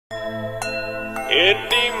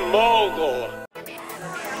Indy Mogul.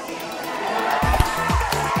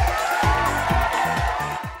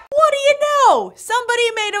 What do you know?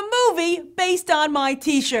 Somebody made a movie based on my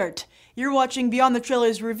t-shirt. You're watching Beyond the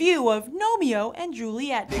Trailers review of Gnomeo and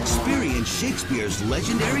Juliet. Experience Shakespeare's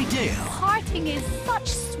legendary tale Parting is such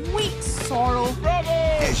sweet sorrow.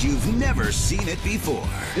 as you've never seen it before.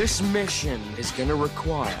 This mission is gonna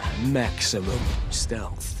require maximum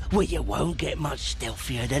stealth. Well, you won't get much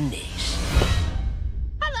stealthier than this.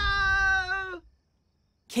 Hello!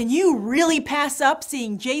 Can you really pass up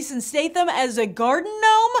seeing Jason Statham as a garden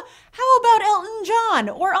gnome? How about Elton John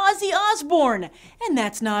or Ozzy Osbourne? And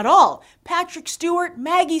that's not all. Patrick Stewart,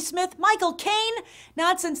 Maggie Smith, Michael Caine?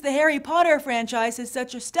 Not since the Harry Potter franchise has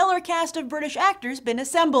such a stellar cast of British actors been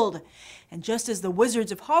assembled. And just as the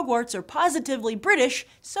Wizards of Hogwarts are positively British,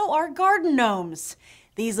 so are garden gnomes.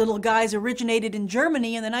 These little guys originated in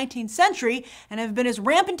Germany in the 19th century and have been as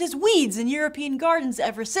rampant as weeds in European gardens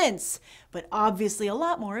ever since, but obviously a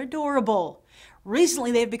lot more adorable.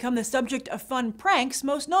 Recently, they've become the subject of fun pranks,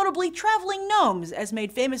 most notably traveling gnomes, as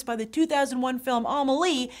made famous by the 2001 film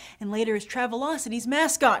Amelie and later as Travelocity's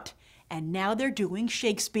mascot. And now they're doing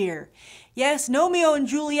Shakespeare. Yes, Gnomeo and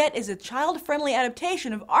Juliet is a child-friendly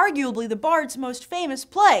adaptation of arguably the Bard's most famous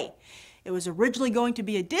play. It was originally going to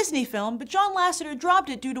be a Disney film, but John Lasseter dropped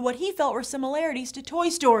it due to what he felt were similarities to Toy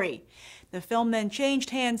Story. The film then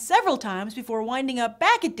changed hands several times before winding up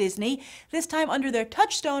back at Disney, this time under their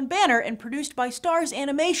Touchstone banner and produced by Starz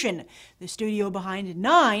Animation, the studio behind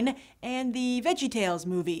 9 and the VeggieTales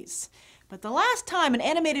movies. But the last time an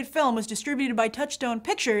animated film was distributed by Touchstone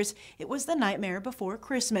Pictures, it was The Nightmare Before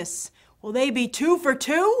Christmas. Will they be 2 for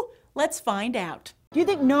 2? Let's find out. Do you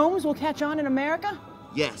think gnomes will catch on in America?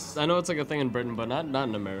 Yes. I know it's like a thing in Britain, but not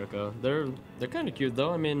in America. They're kind of cute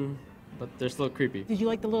though. I mean, but they're still creepy. Did you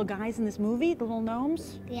like the little guys in this movie, the little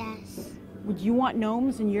gnomes? Yes. Would you want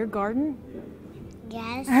gnomes in your garden?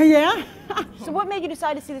 Yes. Yeah? So what made you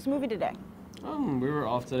decide to see this movie today? We were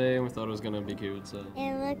off today and we thought it was gonna be cute, so.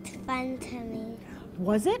 It looked fun to me.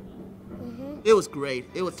 Was it? It was great.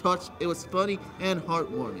 It was it was funny and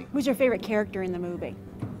heartwarming. Who's your favorite character in the movie?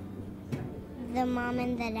 The mom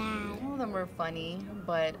and the dad. All of them were funny,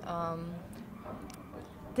 but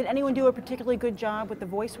Did anyone do a particularly good job with the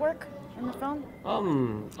voice work in the film?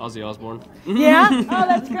 Ozzy Osbourne. Yeah? Oh,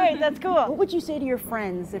 that's great. That's cool. What would you say to your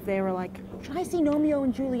friends if they were like, should I see Gnomeo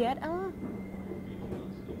and Juliet, Ella?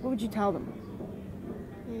 What would you tell them?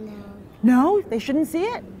 No. No? They shouldn't see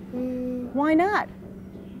it? Why not?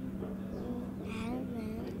 I don't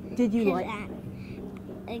know. Did you like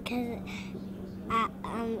Because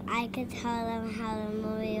I could tell them how the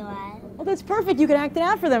movie was. Well, that's perfect. You can act it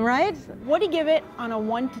out for them, right? What do you give it on a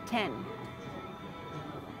 1 to 10?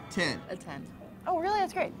 10. a 10. Oh, really?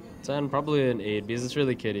 That's great. 10, probably an 8 because it's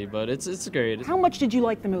really kiddie, but it's great. How much did you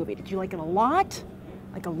like the movie? Did you like it a lot?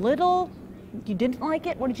 Like a little? You didn't like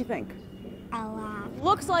it? What did you think? A lot.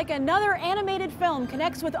 Looks like another animated film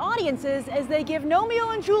connects with audiences as they give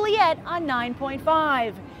Gnomeo and Juliet a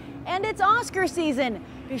 9.5. And it's Oscar season.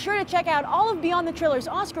 Be sure to check out all of Beyond the Trailers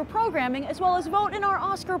Oscar programming as well as vote in our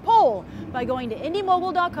Oscar poll by going to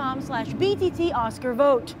indymogul.com/BTT Oscar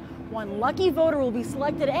vote. One lucky voter will be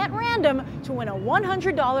selected at random to win a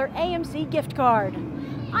 $100 AMC gift card.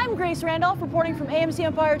 I'm Grace Randolph reporting from AMC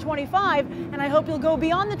Empire 25, and I hope you'll go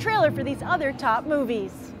beyond the trailer for these other top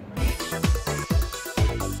movies.